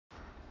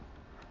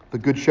The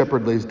good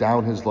shepherd lays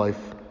down his life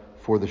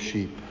for the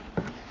sheep.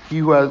 He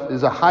who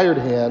is a hired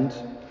hand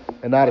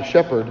and not a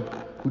shepherd,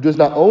 who does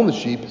not own the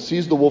sheep,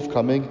 sees the wolf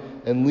coming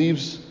and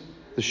leaves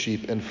the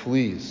sheep and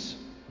flees.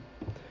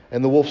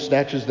 And the wolf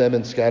snatches them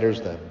and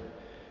scatters them.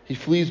 He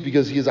flees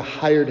because he is a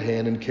hired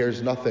hand and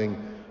cares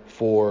nothing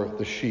for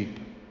the sheep.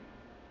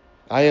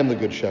 I am the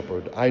good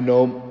shepherd. I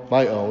know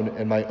my own,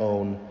 and my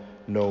own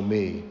know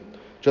me.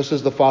 Just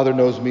as the Father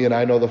knows me, and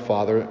I know the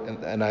Father,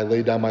 and I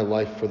lay down my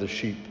life for the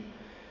sheep.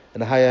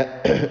 And I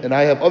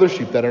have other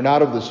sheep that are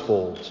not of this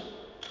fold.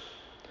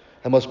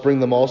 I must bring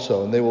them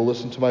also, and they will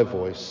listen to my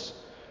voice.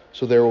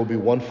 So there will be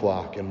one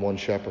flock and one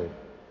shepherd.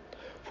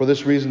 For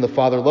this reason the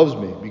Father loves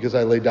me, because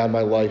I lay down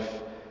my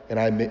life, and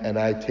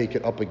I take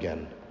it up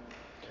again.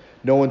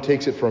 No one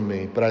takes it from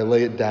me, but I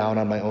lay it down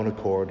on my own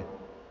accord.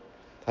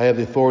 I have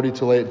the authority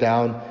to lay it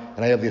down,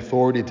 and I have the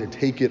authority to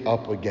take it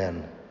up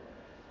again.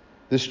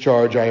 This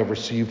charge I have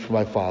received from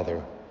my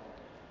Father.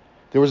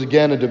 There was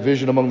again a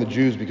division among the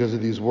Jews because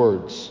of these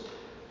words.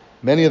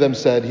 Many of them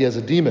said, he has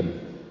a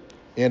demon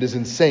and is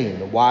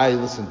insane. Why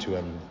listen to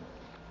him?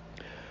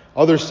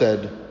 Others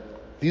said,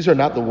 these are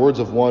not the words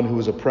of one who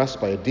is oppressed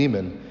by a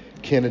demon.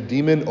 Can a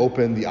demon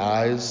open the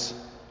eyes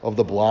of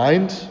the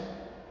blind?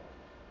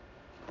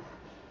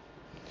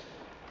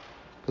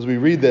 As we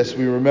read this,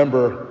 we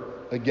remember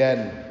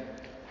again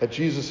that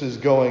Jesus is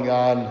going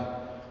on,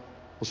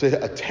 we'll say,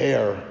 a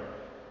tear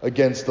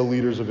against the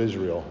leaders of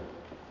Israel.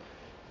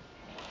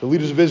 The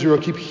leaders of Israel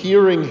keep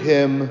hearing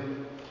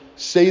him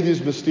say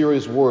these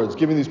mysterious words,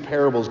 giving these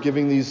parables,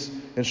 giving these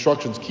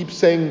instructions, keep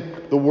saying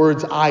the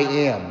words, I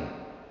am.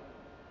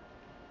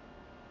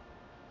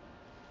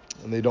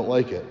 And they don't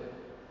like it.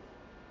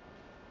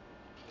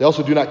 They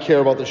also do not care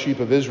about the sheep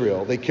of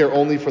Israel. They care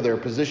only for their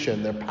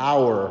position, their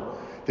power,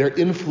 their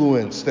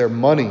influence, their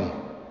money,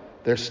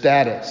 their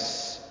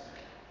status.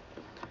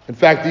 In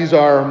fact, these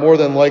are more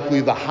than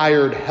likely the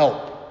hired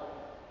help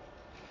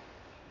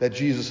that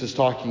Jesus is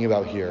talking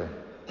about here.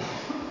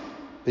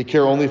 They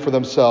care only for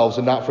themselves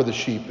and not for the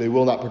sheep. They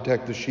will not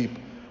protect the sheep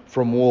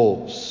from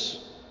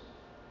wolves.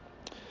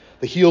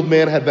 The healed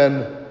man had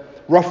been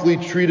roughly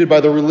treated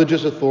by the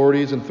religious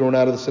authorities and thrown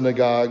out of the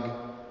synagogue.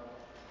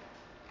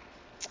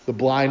 The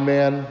blind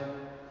man,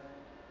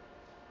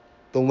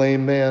 the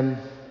lame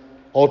man,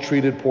 all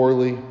treated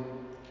poorly.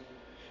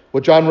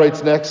 What John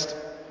writes next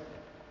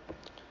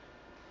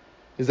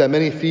is that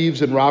many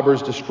thieves and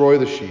robbers destroy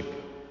the sheep,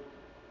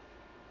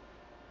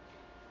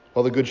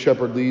 while the good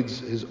shepherd leads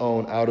his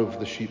own out of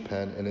the sheep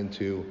pen and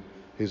into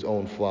his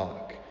own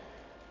flock.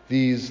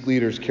 These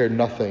leaders cared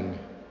nothing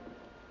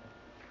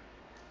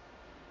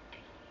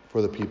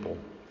for the people.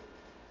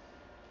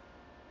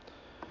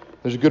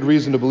 There's a good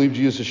reason to believe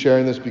Jesus is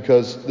sharing this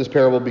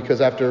parable because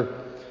after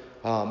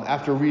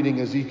reading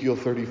Ezekiel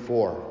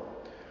 34,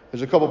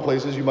 there's a couple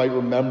places you might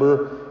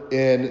remember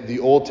in the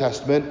Old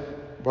Testament,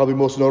 probably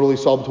most notably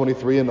Psalm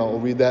 23, and I'll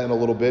read that in a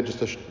little bit,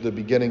 just the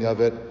beginning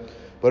of it.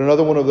 But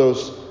another one of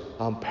those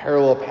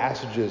parallel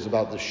passages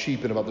about the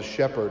sheep and about the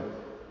shepherd,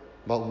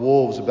 about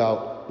wolves,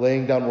 about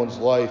laying down one's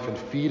life and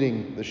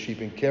feeding the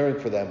sheep and caring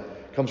for them,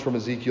 comes from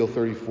Ezekiel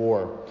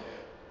 34.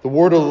 The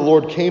word of the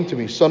Lord came to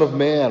me, Son of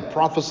man,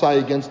 prophesy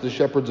against the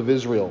shepherds of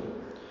Israel.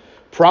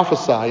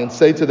 Prophesy and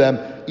say to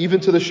them, even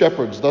to the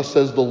shepherds, thus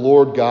says the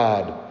Lord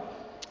God,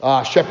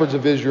 shepherds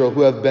of Israel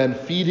who have been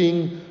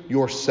feeding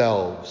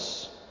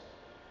yourselves.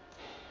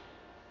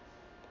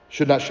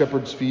 Should not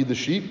shepherds feed the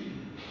sheep?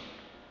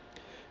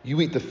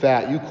 You eat the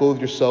fat, you clothe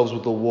yourselves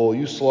with the wool,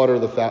 you slaughter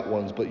the fat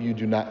ones, but you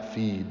do not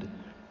feed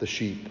the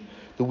sheep.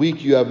 The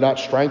weak you have not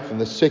strengthened,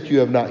 the sick you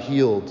have not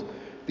healed,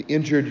 the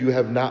injured you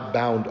have not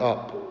bound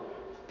up,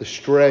 the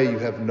stray you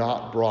have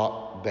not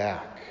brought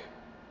back.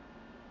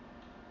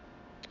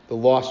 The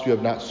lost you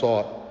have not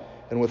sought,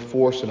 and with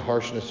force and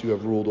harshness you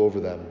have ruled over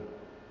them.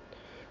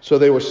 So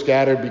they were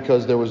scattered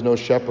because there was no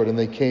shepherd, and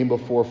they came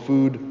before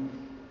food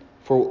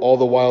for all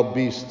the wild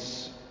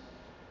beasts.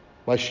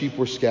 My sheep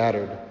were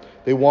scattered.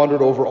 They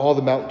wandered over all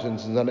the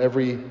mountains and on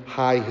every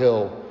high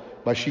hill.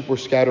 My sheep were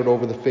scattered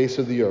over the face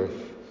of the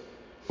earth,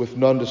 with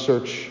none to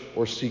search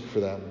or seek for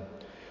them.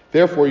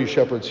 Therefore, you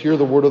shepherds, hear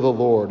the word of the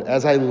Lord.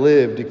 As I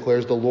live,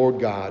 declares the Lord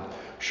God,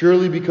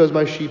 surely because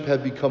my sheep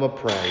have become a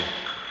prey,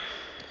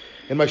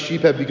 and my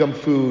sheep have become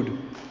food,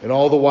 and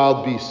all the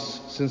wild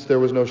beasts, since there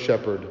was no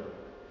shepherd.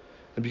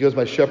 And because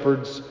my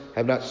shepherds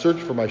have not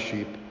searched for my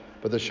sheep,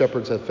 but the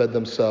shepherds have fed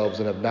themselves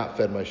and have not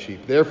fed my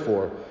sheep.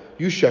 Therefore,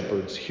 you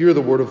shepherds, hear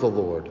the word of the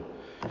Lord.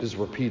 Just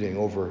repeating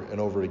over and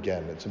over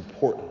again. It's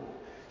important.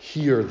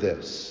 Hear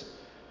this.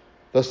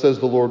 Thus says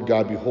the Lord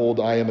God,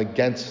 behold, I am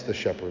against the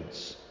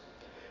shepherds,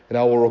 and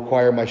I will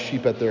require my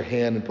sheep at their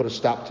hand and put a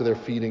stop to their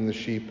feeding the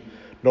sheep.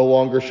 No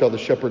longer shall the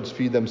shepherds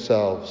feed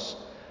themselves.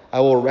 I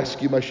will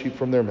rescue my sheep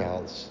from their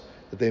mouths,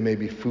 that they may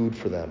be food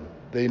for them.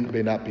 They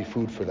may not be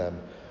food for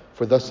them.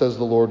 For thus says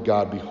the Lord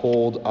God,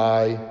 behold,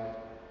 I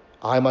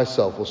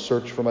myself will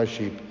search for my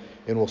sheep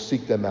and will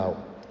seek them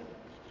out.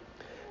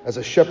 As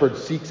a shepherd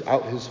seeks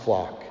out his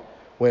flock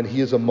when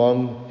he is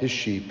among his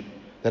sheep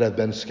that have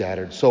been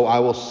scattered, so I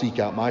will seek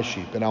out my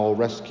sheep, and I will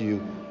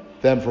rescue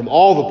them from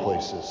all the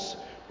places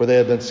where they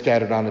have been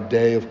scattered on a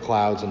day of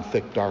clouds and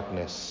thick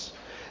darkness.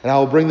 And I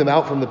will bring them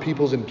out from the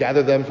peoples and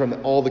gather them from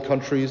all the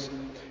countries,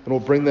 and will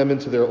bring them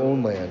into their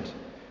own land.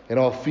 And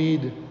I'll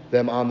feed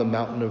them on the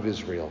mountain of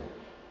Israel,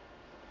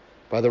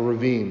 by the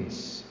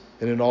ravines,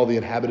 and in all the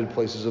inhabited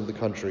places of the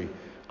country.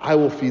 I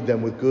will feed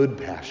them with good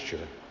pasture.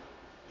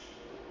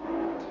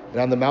 And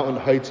on the mountain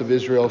heights of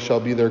Israel shall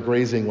be their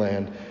grazing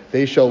land.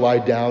 They shall lie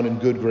down in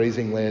good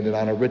grazing land, and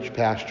on a rich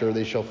pasture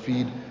they shall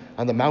feed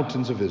on the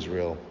mountains of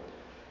Israel.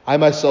 I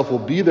myself will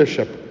be the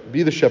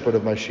shepherd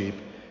of my sheep,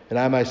 and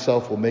I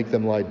myself will make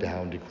them lie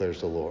down, declares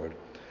the Lord.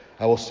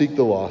 I will seek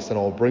the lost, and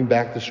I will bring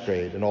back the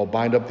strayed, and I will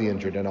bind up the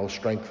injured, and I will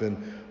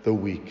strengthen the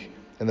weak,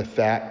 and the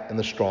fat and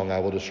the strong I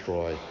will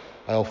destroy.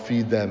 I will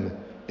feed them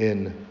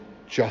in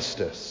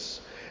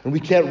justice. And we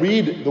can't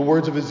read the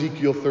words of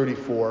Ezekiel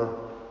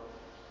 34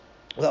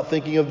 without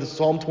thinking of the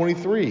Psalm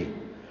 23,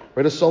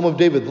 right? A psalm of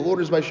David. The Lord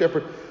is my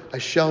shepherd, I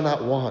shall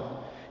not want.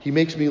 He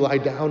makes me lie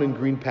down in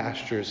green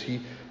pastures.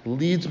 He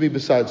leads me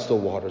beside still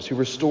waters. He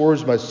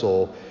restores my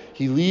soul.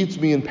 He leads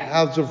me in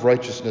paths of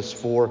righteousness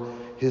for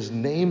his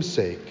name's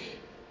sake.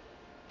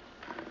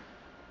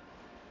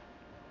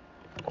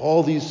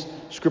 All these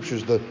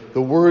scriptures,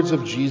 the words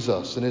of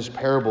Jesus and his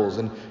parables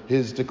and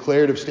his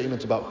declarative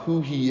statements about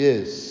who he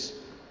is,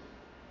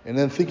 and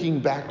then thinking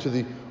back to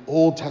the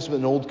Old Testament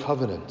and Old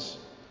Covenant,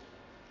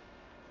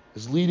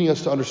 is leading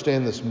us to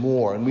understand this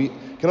more. And we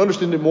can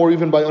understand it more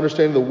even by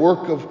understanding the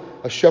work of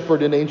a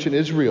shepherd in ancient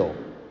Israel,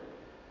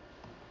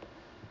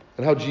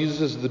 and how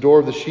Jesus is the door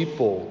of the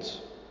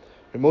sheepfolds.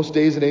 In most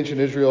days in ancient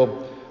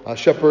Israel,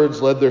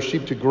 shepherds led their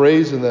sheep to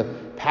graze in the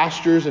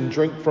pastures and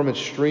drink from its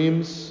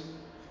streams.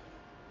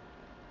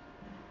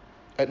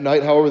 At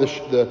night, however,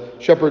 the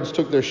shepherds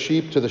took their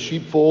sheep to the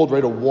sheepfold,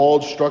 right, a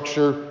walled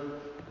structure,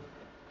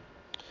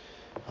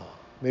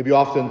 maybe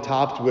often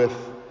topped with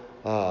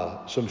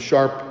some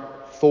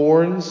sharp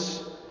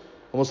thorns,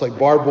 almost like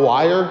barbed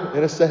wire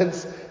in a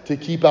sense, to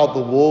keep out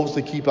the wolves,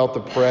 to keep out the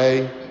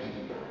prey,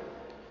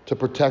 to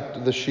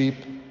protect the sheep.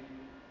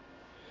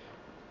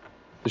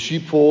 The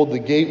sheepfold, the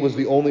gate was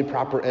the only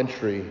proper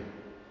entry,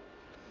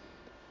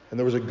 and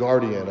there was a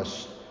guardian,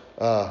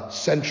 a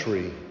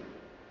sentry,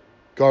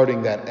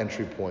 guarding that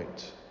entry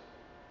point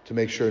to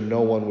make sure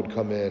no one would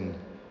come in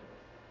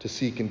to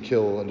seek and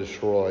kill and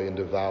destroy and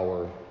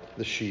devour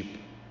the sheep.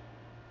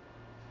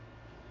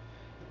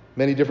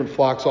 Many different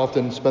flocks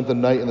often spent the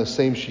night in the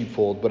same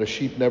sheepfold, but a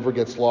sheep never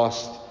gets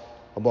lost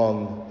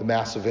among the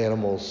mass of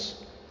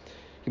animals.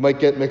 He might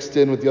get mixed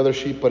in with the other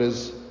sheep, but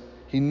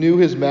he knew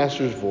his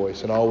master's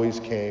voice and always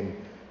came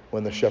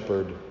when the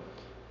shepherd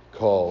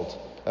called.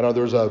 I know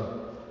there was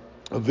a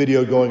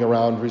video going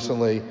around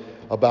recently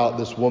about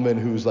this woman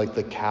who's like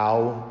the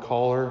cow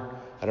caller.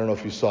 I don't know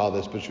if you saw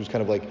this, but she was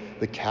kind of like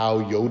the cow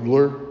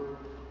yodeler.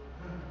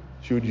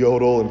 She would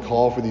yodel and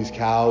call for these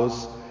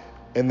cows,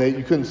 and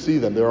you couldn't see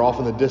them. They were off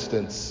in the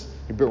distance.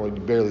 You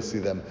barely see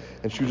them.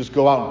 And she would just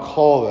go out and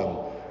call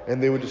them,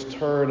 and they would just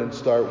turn and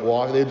start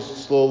walking. They'd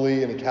just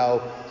slowly, and the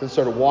cow then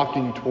started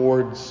walking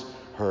towards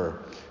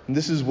her. And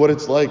this is what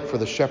it's like for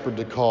the shepherd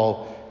to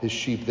call his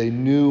sheep. They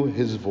knew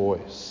his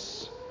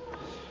voice.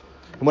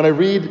 And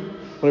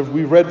when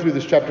we read through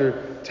this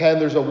chapter 10,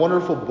 there's a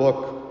wonderful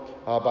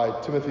book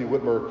by Timothy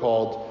Whitmer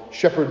called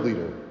Shepherd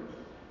Leader.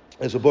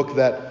 It's a book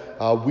that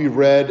we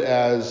read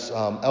as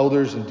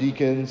elders and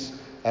deacons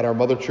at our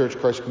mother church,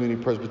 Christ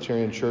Community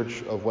Presbyterian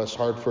Church of West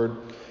Hartford.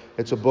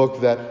 It's a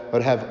book that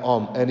would have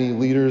any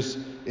leaders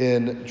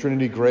in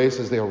Trinity Grace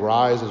as they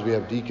arise, as we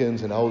have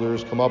deacons and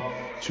elders come up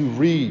to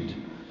read.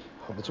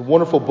 It's a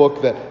wonderful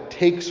book that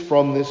takes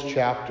from this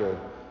chapter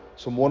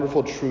some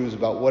wonderful truths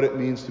about what it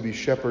means to be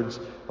shepherds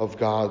of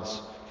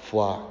God's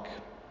flock.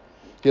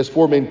 He has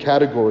 4 main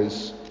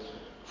categories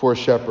for a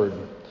shepherd.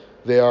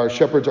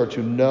 Shepherds are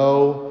to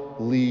know,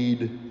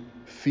 lead,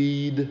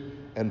 feed,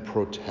 and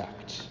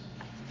protect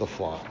the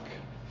flock.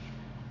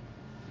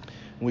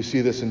 And we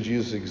see this in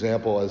Jesus'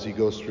 example as he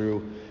goes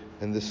through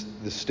in this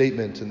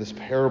statement in this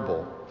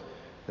parable,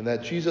 and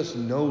that Jesus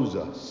knows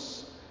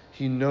us.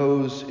 He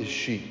knows his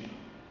sheep.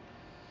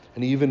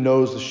 And he even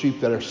knows the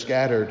sheep that are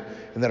scattered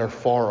and that are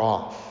far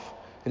off.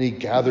 And he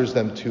gathers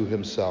them to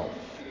himself.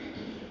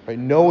 Right?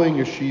 Knowing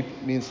your sheep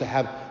means to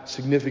have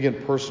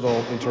significant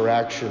personal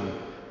interaction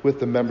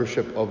with the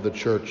membership of the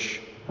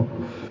church.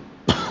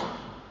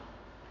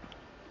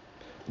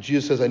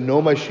 Jesus says, I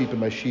know my sheep and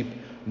my sheep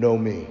know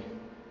me.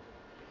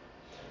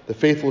 The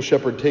faithful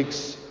shepherd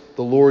takes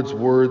the Lord's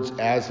words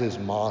as his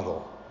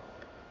model.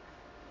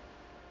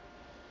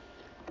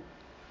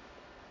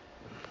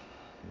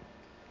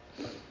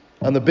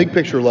 On the big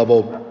picture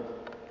level,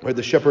 right,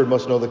 the shepherd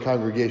must know the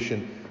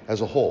congregation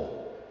as a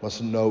whole,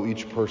 must know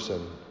each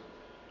person.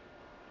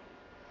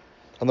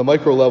 On the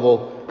micro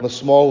level, on the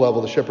small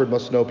level, the shepherd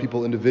must know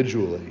people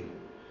individually,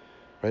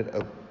 right,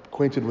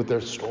 acquainted with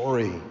their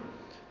story,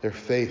 their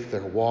faith,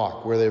 their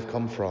walk, where they've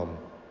come from.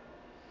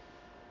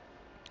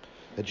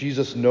 That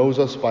Jesus knows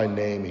us by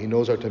name. He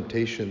knows our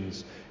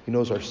temptations. He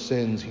knows our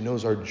sins. He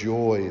knows our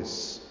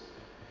joys.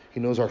 He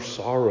knows our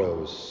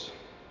sorrows,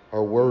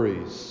 our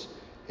worries,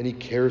 and he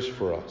cares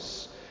for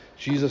us.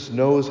 Jesus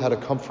knows how to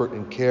comfort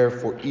and care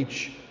for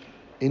each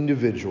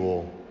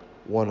individual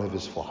one of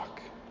his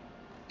flock,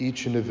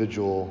 each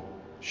individual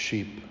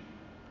sheep.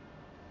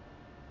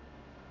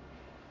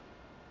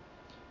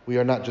 We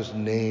are not just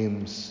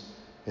names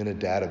in a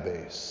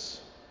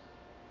database,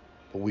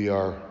 but we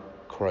are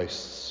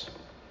Christ's.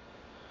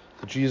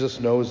 Jesus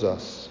knows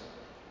us.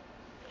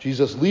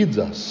 Jesus leads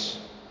us.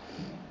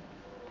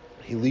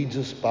 He leads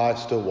us by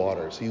still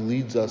waters. He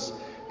leads us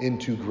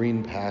into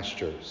green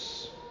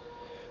pastures.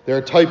 There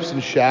are types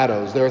and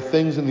shadows. There are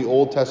things in the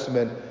Old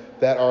Testament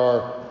that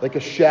are like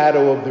a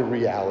shadow of the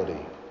reality.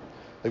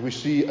 Like we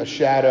see a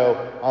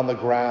shadow on the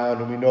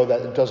ground and we know that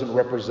it doesn't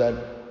represent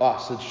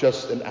us. It's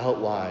just an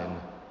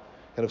outline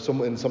and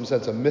in some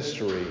sense a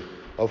mystery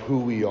of who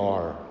we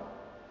are.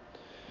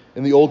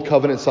 In the Old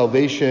Covenant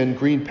salvation,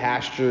 green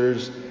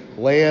pastures,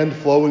 land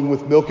flowing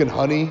with milk and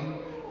honey,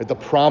 right, the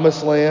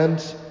promised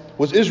land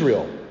was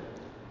Israel.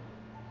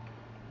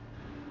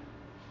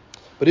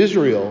 But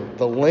Israel,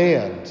 the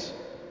land,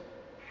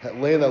 that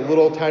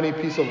little tiny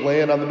piece of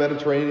land on the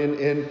Mediterranean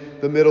in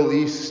the Middle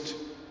East,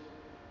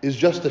 is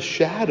just a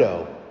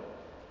shadow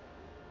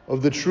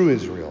of the true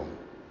Israel.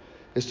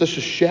 It's just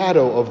a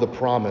shadow of the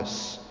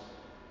promise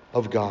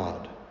of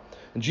God.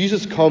 And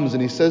Jesus comes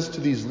and he says to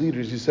these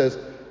leaders, he says,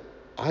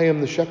 I am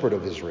the shepherd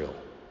of Israel.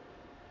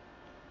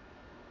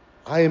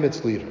 I am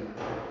its leader.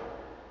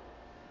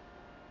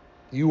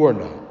 You are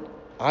not.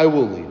 I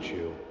will lead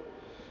you.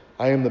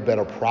 I am the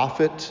better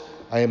prophet.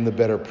 I am the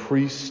better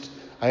priest.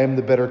 I am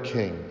the better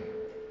king.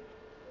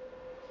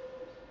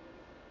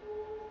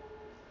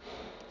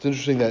 It's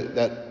interesting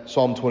that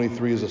Psalm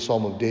 23 is a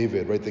psalm of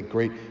David, right? The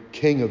great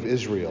king of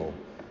Israel,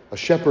 a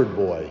shepherd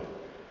boy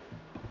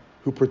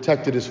who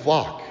protected his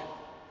flock.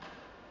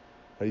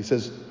 Right? He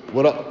says,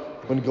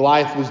 when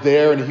Goliath was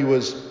there and he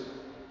was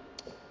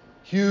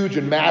huge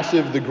and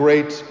massive, the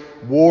great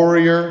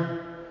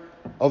warrior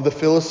of the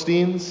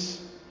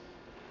Philistines.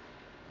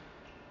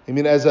 I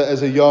mean, as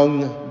a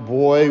young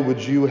boy,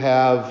 would you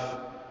have,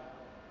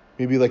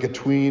 maybe like a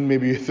tween,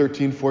 maybe you're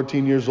 13,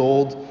 14 years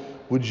old,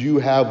 would you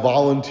have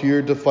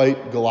volunteered to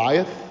fight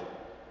Goliath?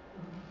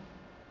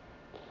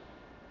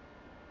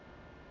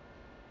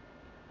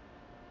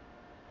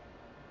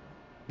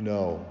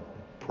 No,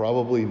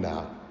 probably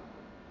not.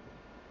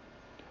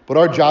 But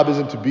our job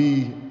isn't to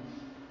be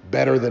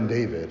better than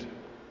David.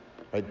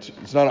 Right?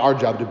 It's not our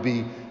job to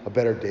be a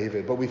better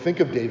David, but we think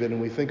of David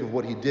and we think of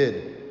what he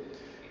did.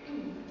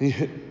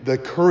 The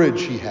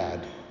courage he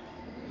had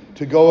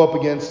to go up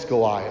against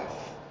Goliath.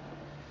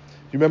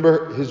 Do you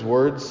remember his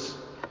words?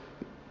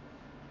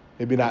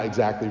 Maybe not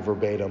exactly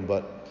verbatim,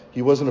 but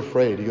he wasn't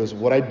afraid. He goes,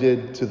 what I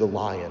did to the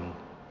lion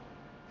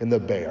and the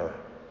bear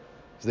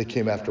as they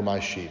came after my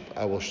sheep,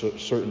 I will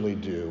certainly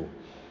do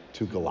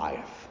to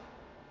Goliath.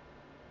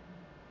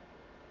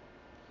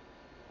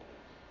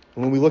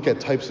 And when we look at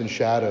types and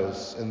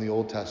shadows in the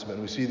Old Testament,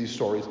 we see these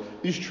stories,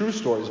 these true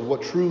stories of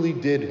what truly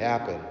did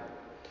happen.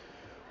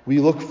 We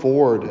look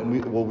forward and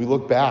we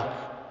look back,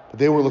 but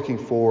they were looking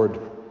forward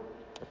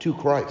to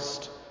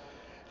Christ.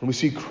 And we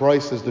see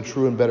Christ as the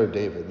true and better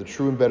David, the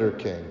true and better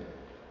king,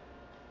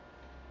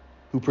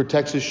 who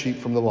protects his sheep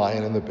from the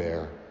lion and the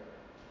bear,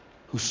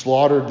 who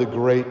slaughtered the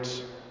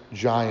great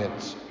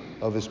giant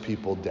of his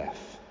people,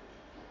 death.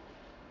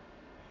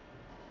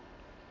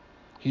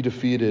 He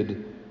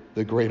defeated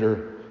the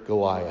greater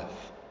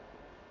Goliath.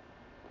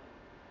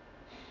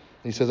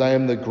 He says, I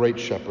am the great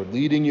shepherd,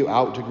 leading you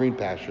out to green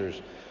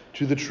pastures,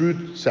 to the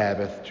true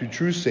Sabbath, to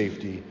true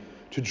safety,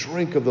 to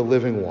drink of the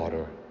living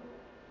water.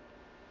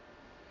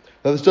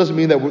 Now, this doesn't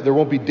mean that there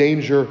won't be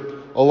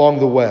danger along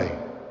the way.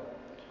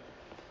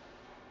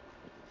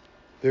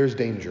 There's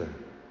danger,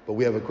 but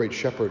we have a great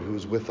shepherd who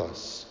is with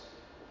us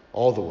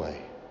all the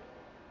way.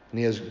 And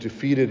he has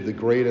defeated the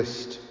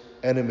greatest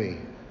enemy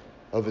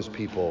of his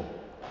people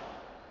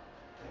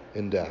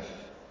in death.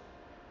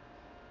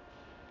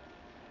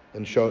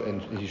 And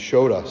he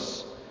showed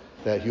us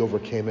that he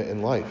overcame it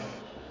in life.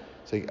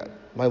 Say,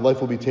 my life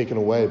will be taken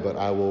away, but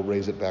I will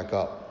raise it back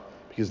up.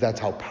 Because that's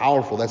how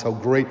powerful, that's how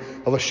great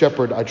of a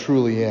shepherd I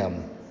truly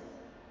am.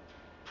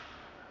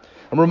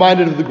 I'm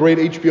reminded of the great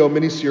HBO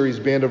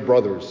miniseries Band of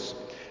Brothers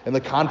and the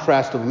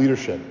contrast of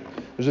leadership.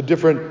 There's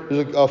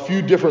a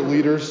few different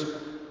leaders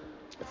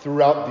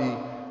throughout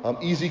the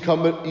Easy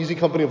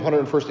Company of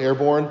 101st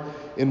Airborne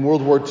in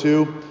World War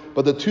II.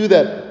 But the two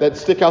that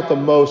stick out the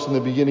most in the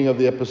beginning of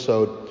the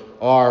episode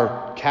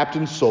are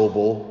Captain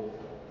Sobel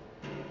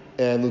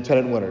and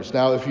Lieutenant Winters.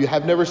 Now, if you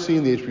have never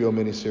seen the HBO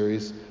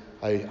miniseries,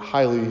 I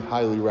highly,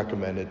 highly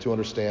recommend it to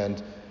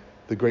understand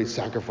the great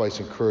sacrifice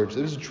and courage.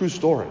 It is a true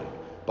story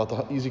about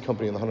the Easy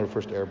Company and the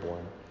 101st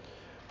Airborne.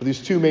 But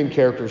these two main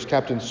characters,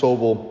 Captain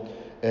Sobel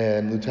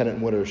and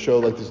Lieutenant Winters, show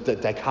like this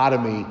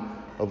dichotomy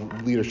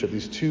of leadership,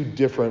 these two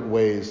different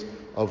ways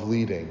of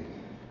leading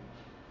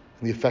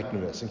and the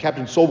effectiveness. And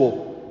Captain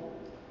Sobel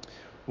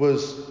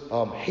was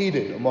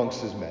hated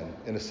amongst his men,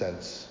 in a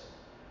sense.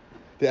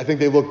 I think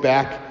they look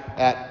back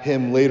at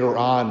him later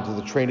on to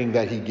the training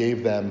that he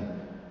gave them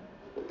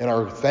and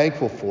are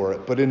thankful for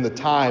it. But in the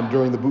time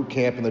during the boot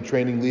camp and the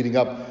training leading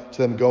up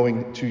to them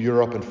going to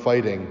Europe and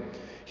fighting,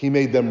 he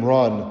made them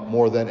run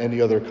more than any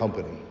other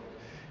company.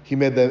 He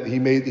made up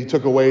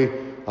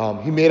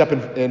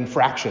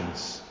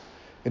infractions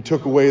and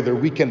took away their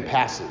weekend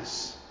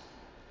passes.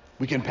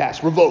 Weekend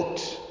pass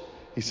revoked,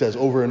 he says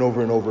over and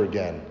over and over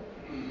again.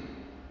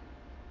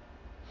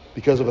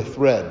 Because of a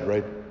thread,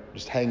 right?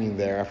 Just hanging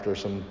there after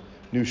some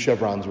new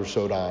chevrons were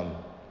sewed on.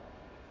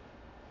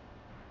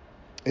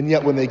 And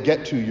yet when they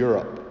get to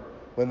Europe,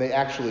 when they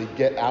actually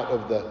get out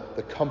of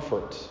the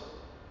comfort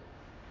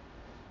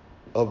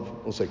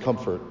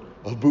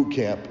of boot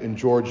camp in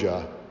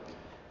Georgia,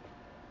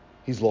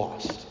 he's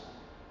lost.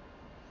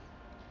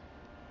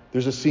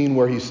 There's a scene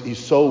where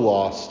he's so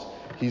lost,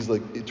 he's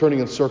like turning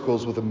in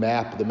circles with a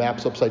map. The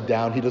map's upside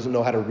down. He doesn't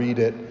know how to read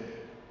it.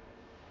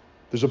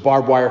 There's a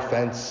barbed wire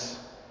fence.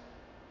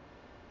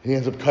 He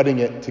ends up cutting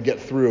it to get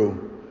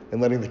through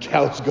and letting the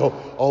cows go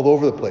all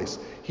over the place.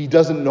 He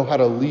doesn't know how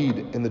to lead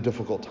in the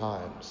difficult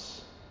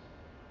times.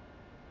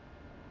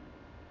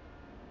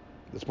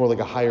 It's more like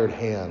a hired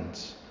hand.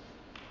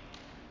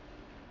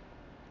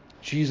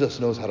 Jesus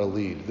knows how to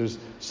lead. There's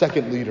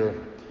second leader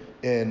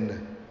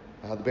in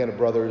the Band of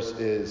Brothers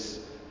is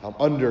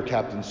under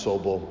Captain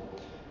Sobel,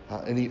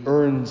 and he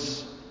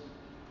earns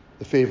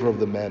the favor of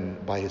the men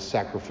by his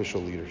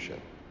sacrificial leadership.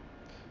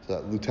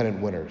 So Lieutenant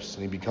Winters,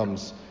 and he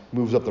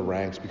moves up the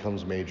ranks,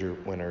 becomes Major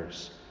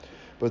Winters.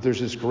 But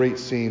there's this great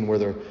scene where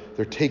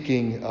they're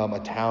taking a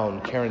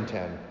town,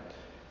 Carentan,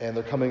 and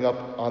they're coming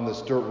up on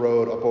this dirt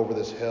road up over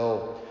this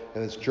hill,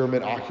 and it's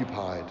German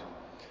occupied.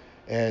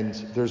 And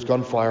there's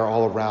gunfire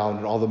all around,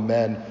 and all the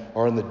men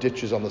are in the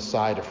ditches on the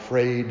side,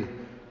 afraid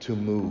to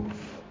move.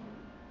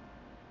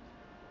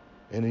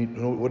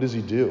 And what does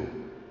he do?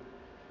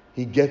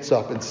 He gets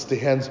up and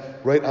stands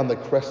right on the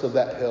crest of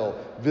that hill,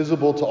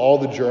 visible to all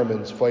the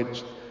Germans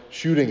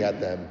shooting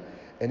at them.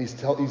 And he's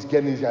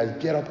getting these guys,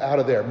 get up out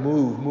of there,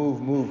 move,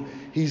 move, move.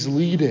 He's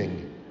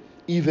leading,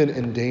 even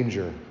in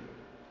danger.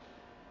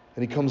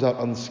 And he comes out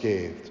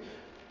unscathed.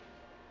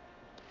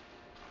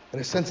 In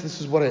a sense, this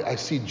is what I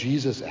see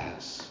Jesus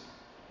as.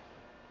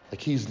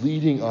 Like he's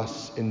leading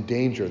us in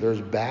danger.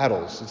 There's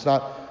battles. It's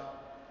not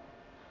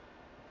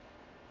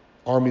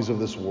armies of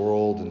this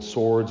world and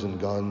swords and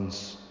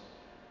guns.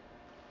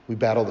 We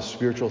battle the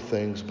spiritual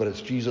things, but it's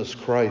Jesus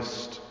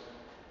Christ.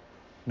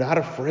 Not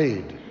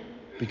afraid,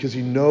 because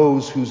he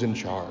knows who's in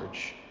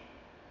charge.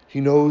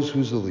 He knows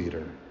who's the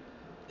leader.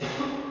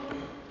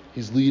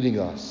 He's leading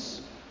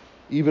us,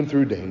 even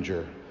through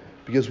danger,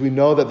 because we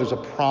know that there's a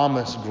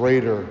promise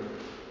greater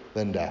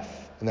than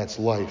death, and that's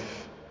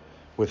life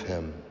with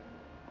him.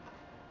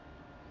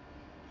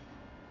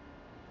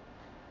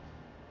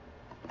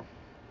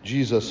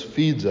 Jesus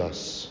feeds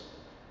us.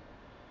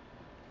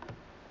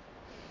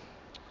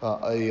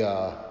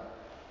 A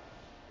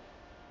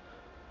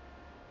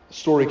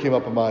story came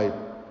up on my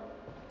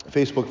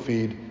Facebook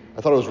feed.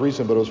 I thought it was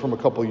recent, but it was from a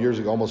couple of years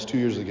ago, almost 2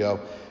 years ago.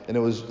 And it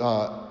was,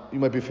 you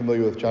might be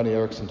familiar with Johnny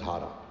Erickson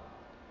Tada,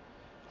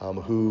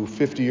 who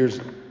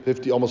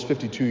almost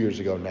 52 years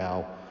ago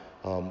now,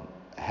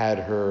 had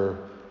her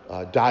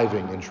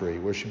diving injury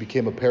where she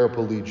became a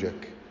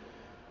paraplegic.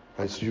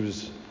 Right? So she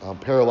was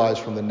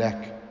paralyzed from the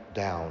neck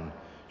down.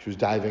 She was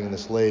diving in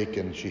this lake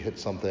and she hit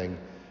something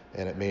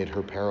and it made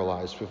her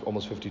paralyzed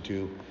almost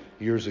 52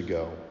 years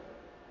ago.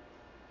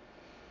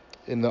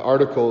 In the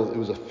article, it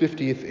was a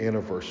 50th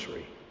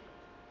anniversary.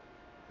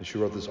 And she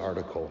wrote this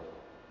article.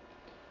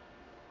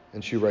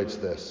 And she writes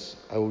this: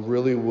 I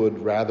really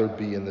would rather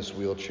be in this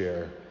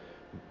wheelchair.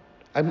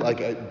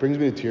 It brings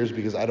me to tears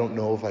because I don't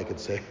know if I could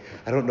say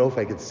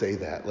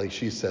that. Like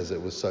she says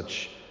it with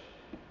such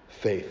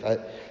faith.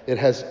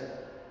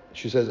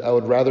 She says, I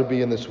would rather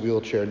be in this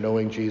wheelchair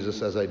knowing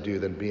Jesus as I do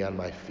than be on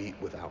my feet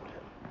without him.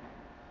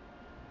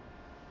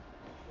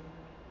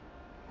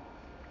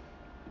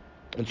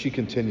 And she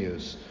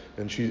continues,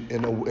 and she,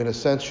 in a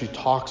sense, she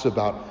talks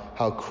about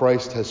how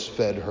Christ has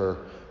fed her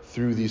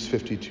through these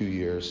 52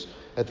 years.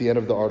 At the end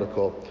of the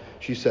article,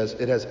 she says,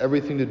 it has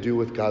everything to do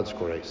with God's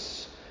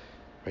grace.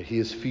 Right? He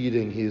is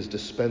feeding, he is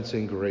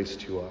dispensing grace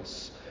to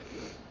us.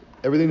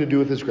 Everything to do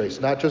with his grace.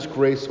 Not just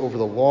grace over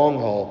the long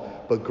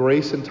haul, but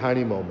grace in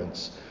tiny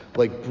moments,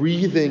 like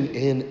breathing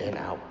in and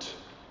out.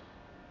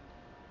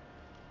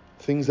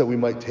 Things that we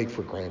might take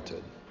for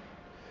granted.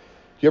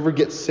 You ever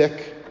get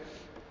sick?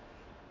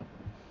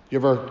 You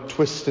ever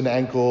twist an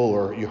ankle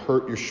or you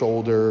hurt your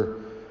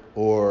shoulder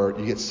or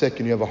you get sick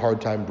and you have a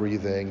hard time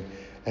breathing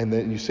and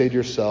then you say to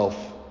yourself,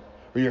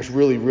 or you're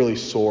really, really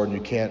sore and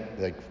you can't,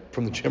 like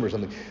from the gym or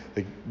something,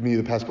 like me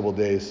the past couple of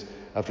days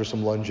after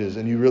some lunges,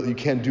 and you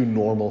can't do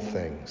normal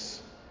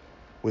things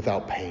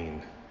without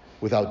pain,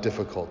 without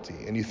difficulty.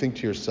 And you think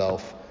to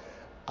yourself,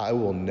 I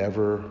will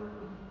never,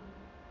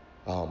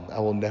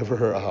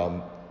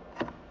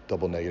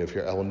 double negative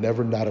here, I will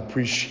never not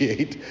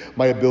appreciate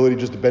my ability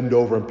just to bend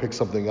over and pick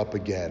something up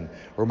again,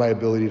 or my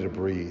ability to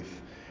breathe.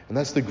 And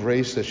that's the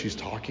grace that she's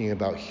talking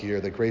about here,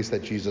 the grace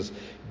that Jesus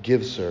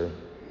gives her.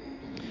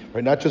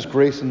 Right? Not just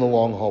grace in the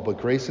long haul, but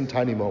grace in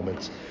tiny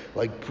moments.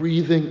 like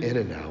breathing in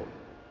and out,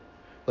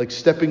 like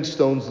stepping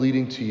stones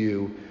leading to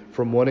you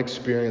from one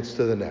experience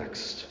to the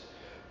next.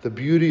 The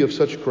beauty of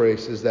such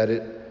grace is that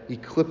it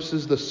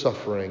eclipses the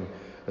suffering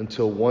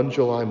until one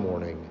July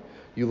morning,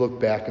 you look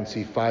back and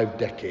see 5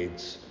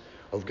 decades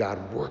of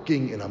God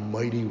working in a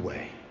mighty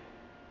way.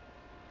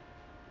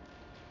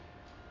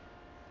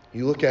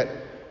 You look at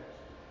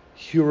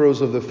heroes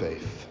of the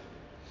faith,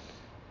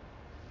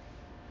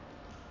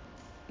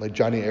 like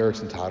Johnny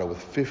Erickson Tada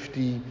with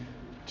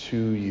 52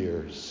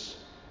 years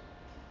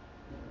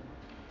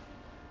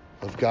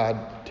of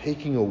God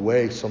taking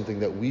away something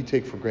that we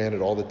take for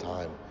granted all the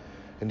time.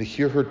 And to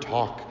hear her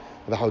talk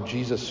about how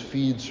Jesus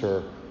feeds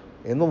her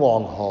in the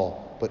long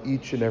haul, but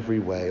each and every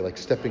way, like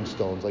stepping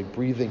stones, like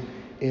breathing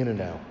in and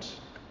out.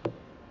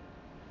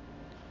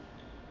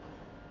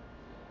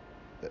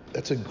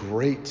 That's a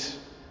great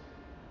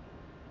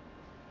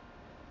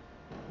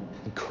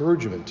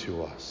encouragement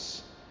to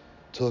us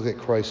to look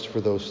at Christ for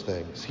those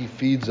things. He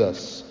feeds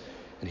us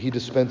and he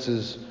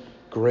dispenses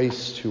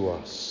grace to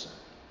us.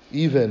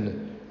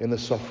 Even in the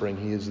suffering,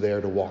 he is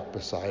there to walk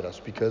beside us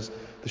because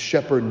the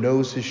shepherd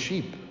knows his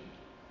sheep.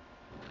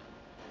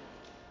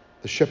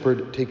 The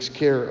shepherd takes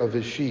care of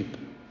his sheep.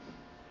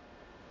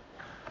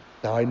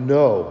 Now, I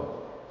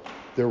know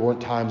there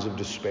weren't times of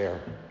despair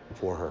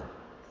for her.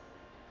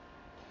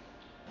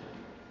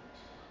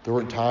 There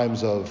weren't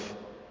times of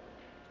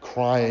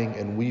crying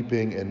and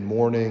weeping and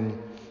mourning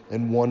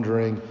and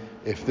wondering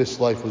if this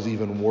life was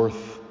even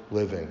worth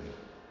living.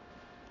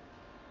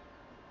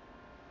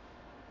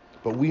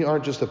 But we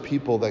aren't just a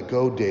people that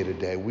go day to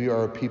day. We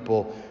are a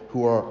people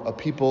who are a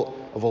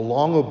people of a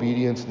long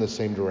obedience in the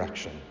same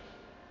direction.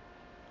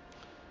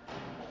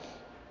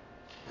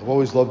 I've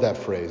always loved that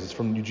phrase. It's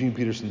from Eugene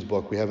Peterson's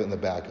book. We have it in the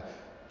back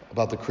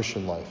about the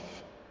Christian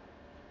life.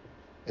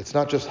 It's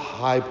not just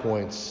high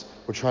points.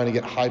 We're trying to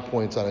get high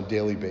points on a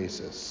daily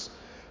basis.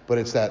 But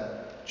it's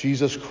that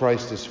Jesus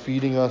Christ is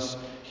feeding us.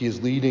 He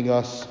is leading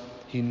us.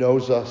 He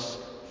knows us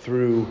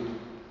through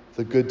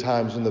the good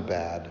times and the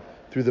bad,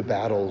 through the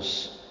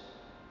battles,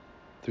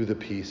 through the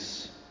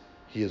peace.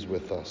 He is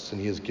with us,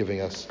 and he is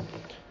giving us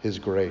his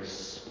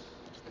grace.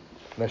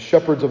 And as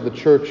shepherds of the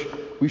church,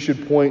 we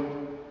should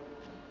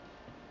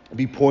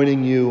be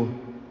pointing you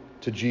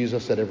to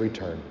Jesus at every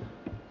turn.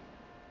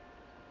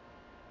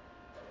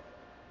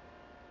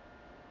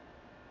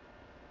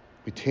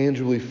 We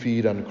tangibly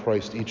feed on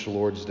Christ each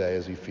Lord's Day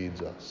as he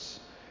feeds us.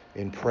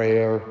 In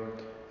prayer,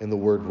 in the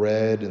word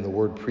read, in the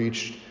word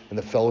preached, in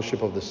the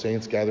fellowship of the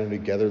saints gathering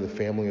together, the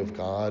family of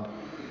God.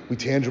 We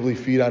tangibly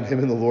feed on him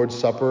in the Lord's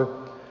Supper,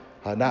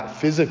 not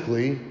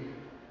physically,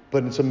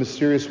 but in some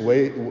mysterious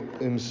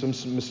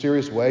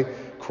way.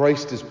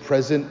 Christ is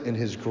present in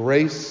his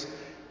grace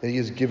that he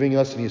is giving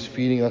us, and he is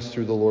feeding us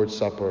through the Lord's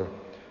Supper,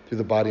 through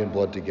the body and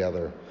blood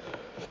together.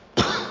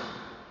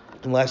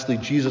 And lastly,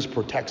 Jesus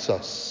protects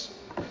us.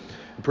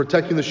 And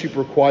protecting the sheep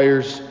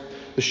requires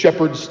the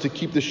shepherds to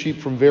keep the sheep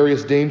from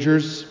various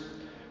dangers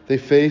they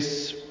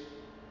face,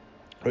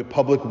 right?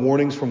 Public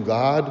warnings from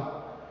God,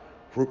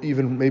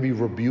 even maybe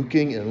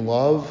rebuking in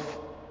love.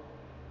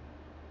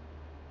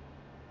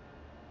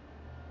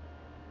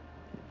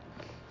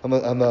 On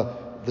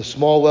the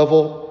small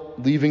level,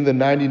 leaving the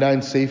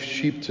 99 safe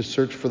sheep to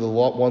search for the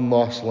one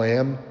lost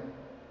lamb.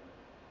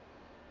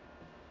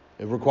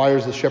 It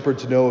requires the shepherd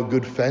to know a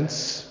good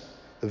fence,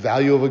 the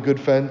value of a good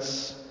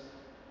fence,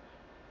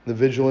 the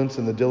vigilance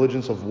and the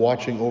diligence of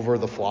watching over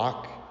the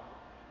flock.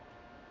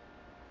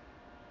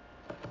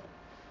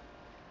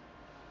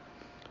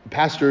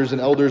 Pastors and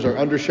elders are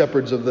under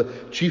shepherds of the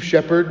chief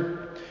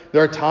shepherd.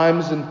 There are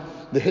times in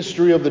the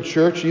history of the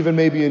church, even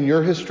maybe in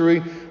your history,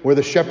 where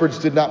the shepherds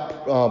did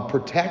not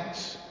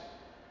protect,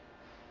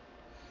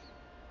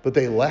 but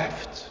they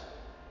left.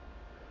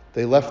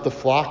 They left the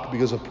flock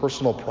because of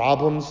personal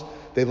problems.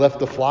 They left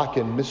the flock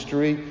in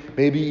mystery.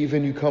 Maybe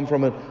even you come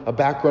from a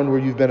background where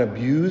you've been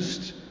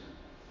abused,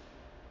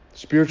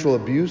 spiritual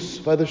abuse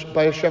by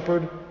a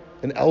shepherd,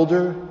 an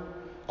elder,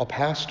 a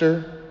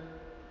pastor.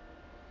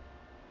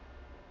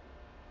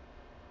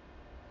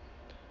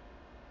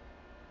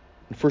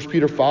 In 1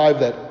 Peter 5,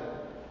 that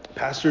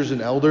pastors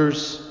and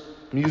elders,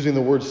 I'm using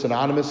the word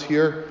synonymous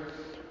here,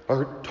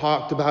 are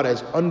talked about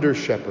as under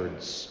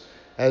shepherds,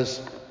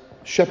 as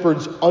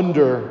shepherds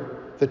under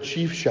the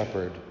chief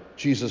shepherd,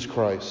 Jesus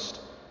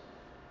Christ.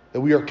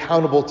 That we are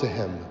accountable to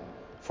him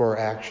for our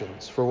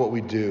actions, for what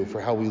we do,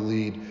 for how we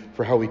lead,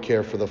 for how we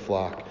care for the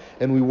flock.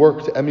 And we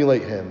work to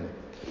emulate him.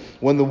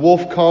 When the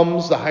wolf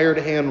comes, the hired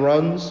hand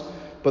runs,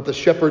 but the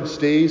shepherd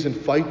stays and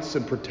fights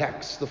and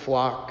protects the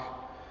flock.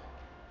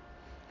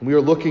 And we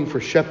are looking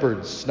for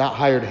shepherds, not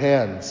hired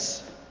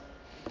hands.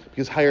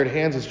 Because hired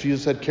hands, as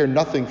Jesus said, care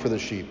nothing for the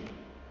sheep.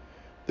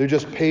 They're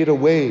just paid a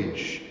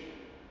wage.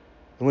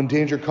 And when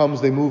danger comes,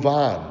 they move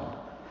on.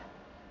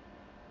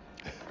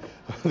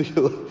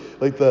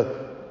 like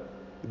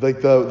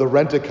the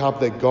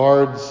rent-a-cop that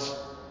guards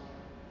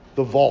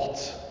the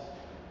vault.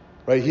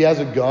 Right? He has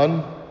a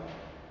gun,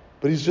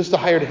 but he's just a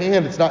hired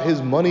hand. It's not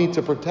his money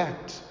to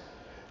protect.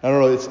 I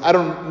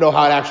don't know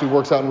how it actually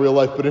works out in real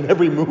life, but in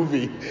every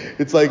movie,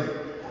 it's like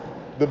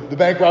the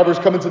bank robbers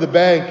come into the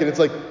bank, and it's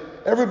like,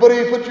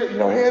 everybody put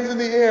your hands in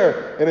the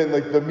air. And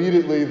then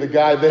immediately the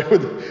guy there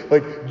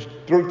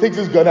takes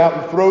his gun out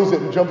and throws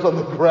it and jumps on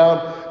the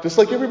ground just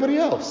like everybody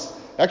else.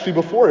 Actually,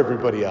 before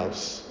everybody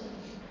else.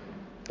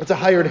 It's a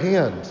hired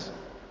hand.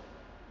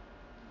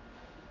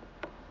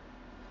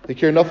 They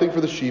care nothing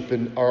for the sheep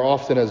and are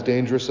often as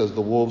dangerous as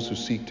the wolves who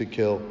seek to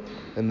kill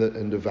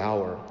and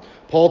devour.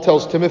 Paul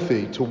tells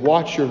Timothy to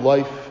watch your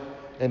life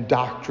and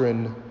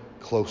doctrine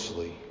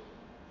closely.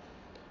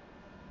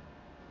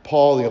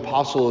 Paul, the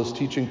apostle, is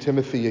teaching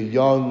Timothy, a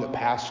young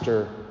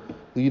pastor,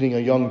 leading a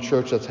young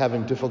church that's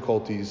having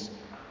difficulties,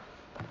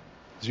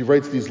 as he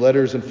writes these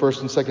letters in 1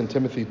 and 2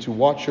 Timothy, to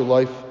watch your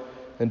life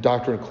and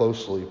doctrine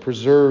closely.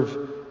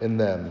 Preserve in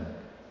them,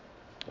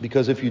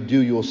 because if you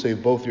do, you will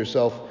save both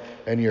yourself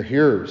and your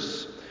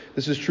hearers.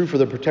 This is true for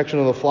the protection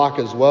of the flock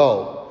as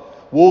well.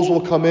 Wolves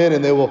will come in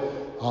and they will,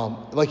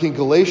 like in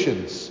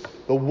Galatians,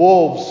 the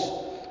wolves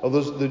of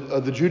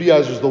the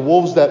Judaizers, the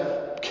wolves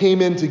that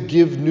came in to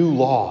give new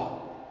law.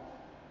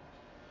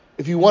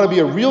 If you want to be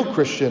a real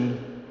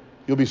Christian,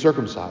 you'll be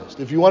circumcised.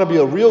 If you want to be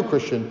a real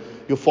Christian,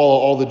 you'll follow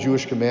all the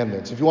Jewish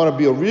commandments. If you want to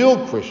be a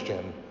real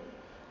Christian,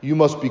 you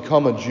must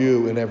become a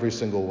Jew in every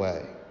single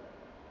way.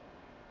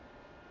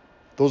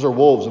 Those are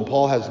wolves, and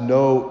Paul has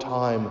no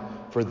time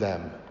for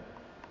them.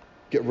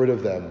 Get rid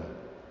of them.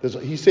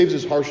 He saves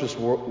his harshest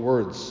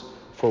words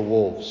for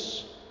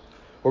wolves.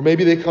 Or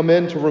maybe they come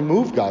in to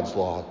remove God's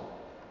law,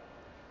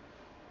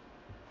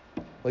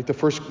 like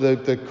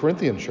the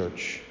Corinthian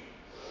church.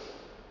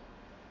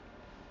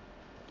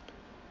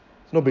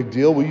 It's no big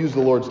deal. We use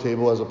the Lord's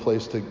table as a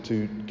place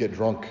to get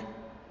drunk.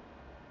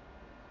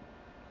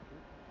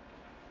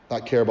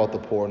 Not care about the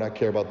poor, not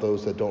care about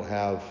those that don't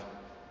have.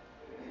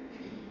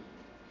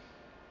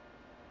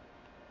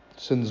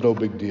 Sin's no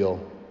big deal.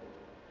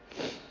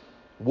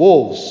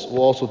 Wolves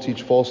will also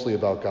teach falsely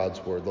about God's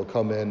word. They'll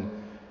come in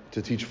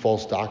to teach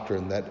false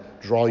doctrine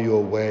that draw you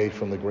away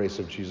from the grace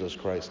of Jesus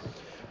Christ.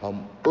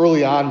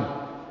 Early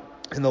on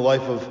in the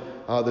life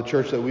of the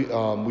church that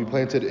we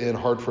planted in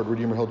Hartford,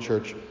 Redeemer Hill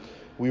Church,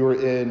 we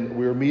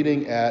were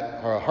meeting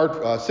at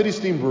our City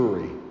Steam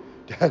Brewery,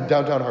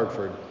 downtown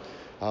Hartford.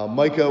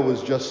 Micah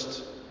was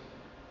just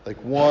like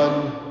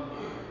one,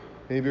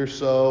 maybe or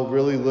so,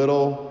 really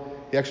little.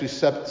 He actually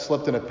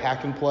slept in a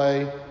pack and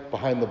play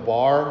behind the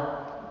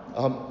bar,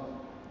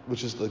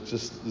 which is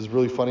is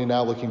really funny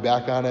now looking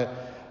back on it.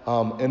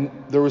 And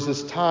there was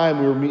this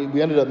time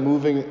we ended up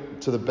moving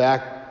to the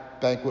back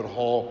banquet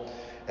hall,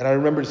 and I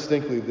remember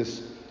distinctly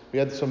we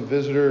had some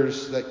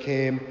visitors that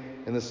came,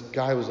 and this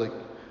guy was like,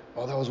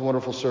 "Oh, that was a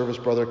wonderful service,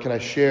 brother. Can I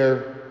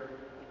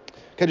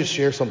just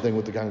share something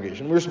with the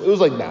congregation?" It was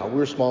like now. We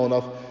were small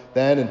enough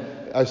then,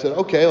 and I said,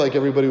 okay, like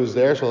everybody was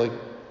there, so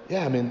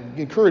yeah,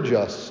 encourage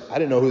us. I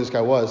didn't know who this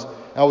guy was.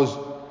 I was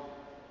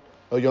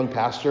a young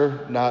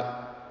pastor,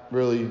 not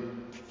really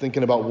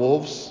thinking about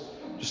wolves,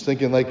 just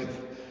thinking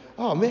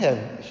oh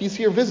man, he's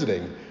here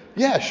visiting.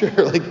 Yeah, sure,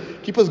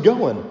 keep us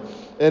going.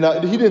 And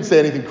he didn't say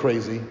anything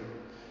crazy,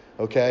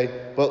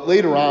 okay? But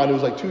later on, it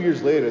was 2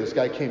 years later, this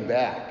guy came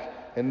back.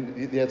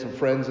 And he had some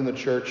friends in the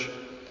church.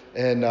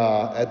 And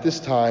at this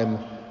time,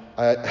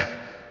 I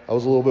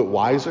was a little bit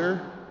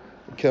wiser.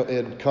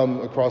 Had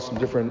come across some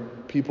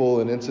different people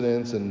and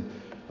incidents and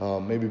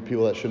maybe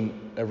people that shouldn't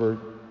ever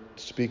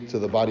speak to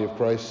the body of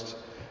Christ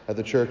at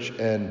the church.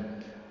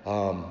 And,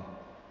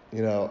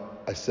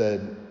 I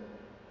said,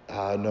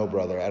 no,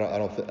 brother,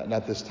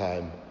 not this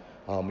time.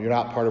 You're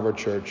not part of our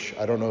church.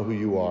 I don't know who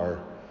you are.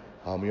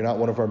 You're not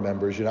one of our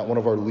members. You're not one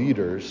of our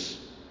leaders.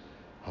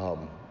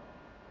 And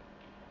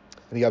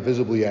he got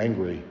visibly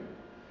angry.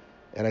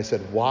 And I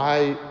said,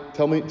 why?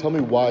 Tell me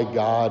why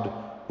God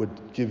would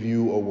give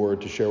you a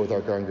word to share with our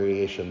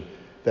congregation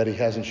that he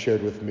hasn't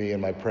shared with me in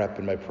my prep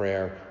and my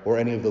prayer or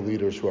any of the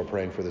leaders who are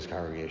praying for this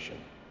congregation.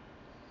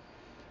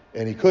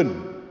 And he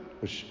couldn't.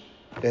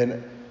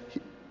 You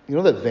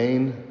know that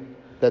vein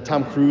that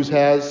Tom Cruise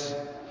has?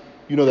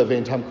 You know that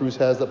vein Tom Cruise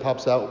has that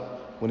pops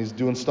out when he's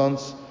doing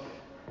stunts?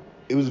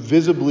 It was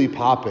visibly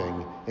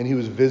popping, and he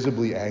was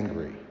visibly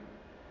angry.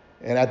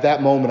 And at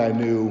that moment, I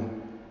knew,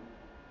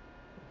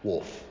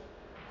 wolf.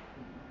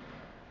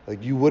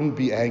 You wouldn't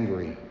be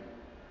angry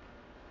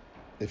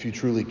if you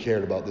truly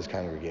cared about this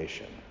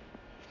congregation.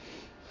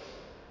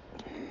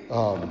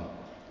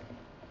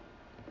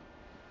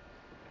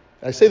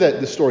 I say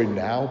this story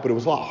now, but it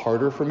was a lot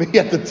harder for me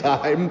at the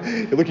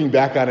time. Looking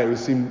back on it,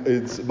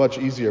 it's much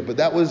easier. But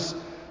that was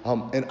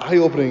an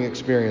eye-opening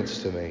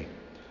experience to me,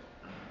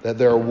 that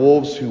there are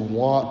wolves who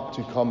want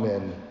to come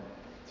in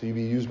to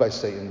be used by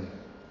Satan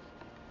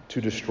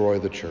to destroy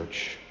the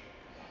church.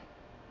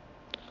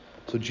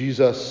 So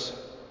Jesus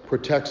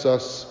protects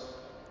us,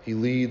 he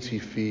leads, he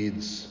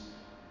feeds,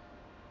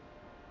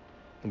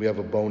 and we have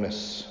a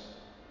bonus,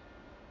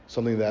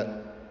 something that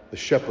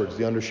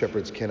the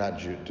under-shepherds cannot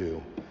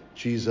do.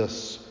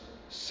 Jesus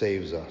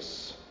saves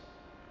us.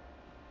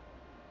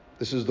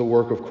 This is the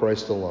work of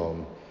Christ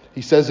alone.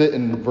 He says it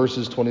in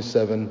verses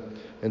 27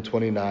 and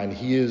 29.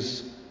 He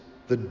is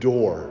the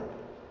door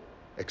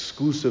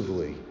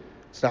exclusively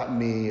It's not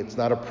me. It's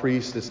not a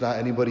priest. It's not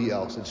anybody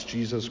else. It's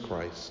Jesus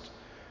Christ.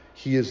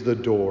 He is the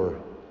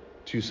door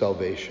to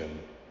salvation.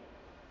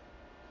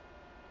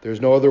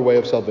 There's no other way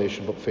of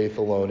salvation but faith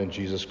alone in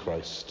Jesus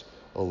Christ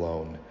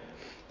alone.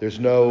 There's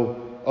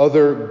no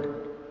other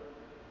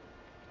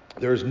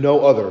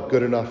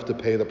good enough to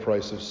pay the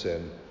price of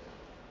sin.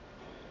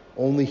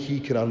 Only he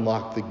can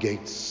unlock the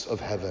gates of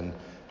heaven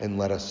and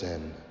let us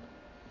in.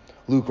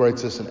 Luke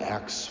writes this in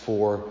Acts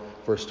 4,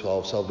 verse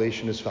 12.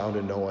 Salvation is found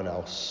in no one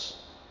else.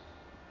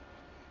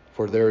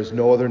 For there is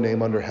no other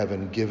name under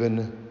heaven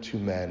given to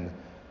men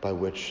by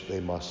which they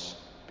must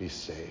be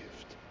saved.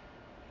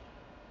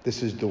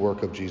 This is the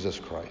work of Jesus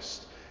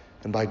Christ.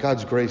 And by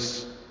God's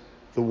grace,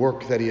 the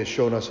work that he has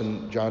shown us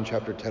in John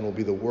chapter 10 will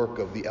be the work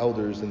of the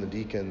elders and the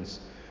deacons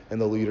and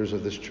the leaders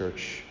of this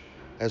church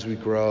as we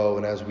grow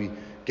and as we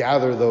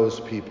gather those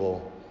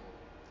people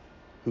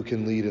who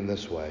can lead in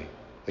this way,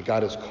 that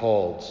God has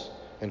called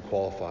and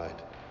qualified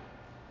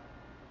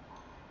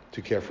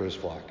to care for his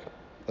flock.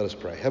 Let us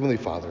pray. Heavenly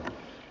Father,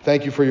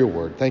 thank you for your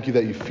word. Thank you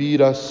that you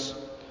feed us,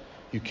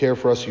 you care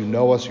for us, you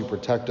know us, you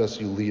protect us,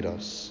 you lead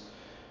us.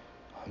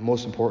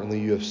 Most importantly,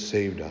 you have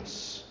saved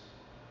us.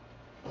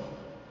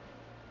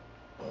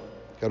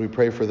 God, we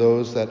pray for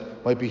those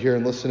that might be here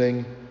and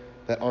listening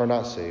that are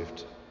not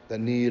saved, that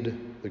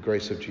need the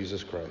grace of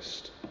Jesus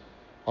Christ.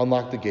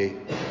 Unlock the gate.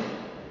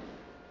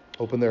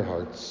 Open their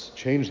hearts.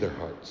 Change their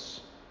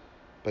hearts.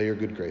 By your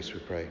good grace, we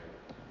pray.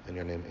 In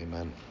your name,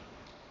 amen.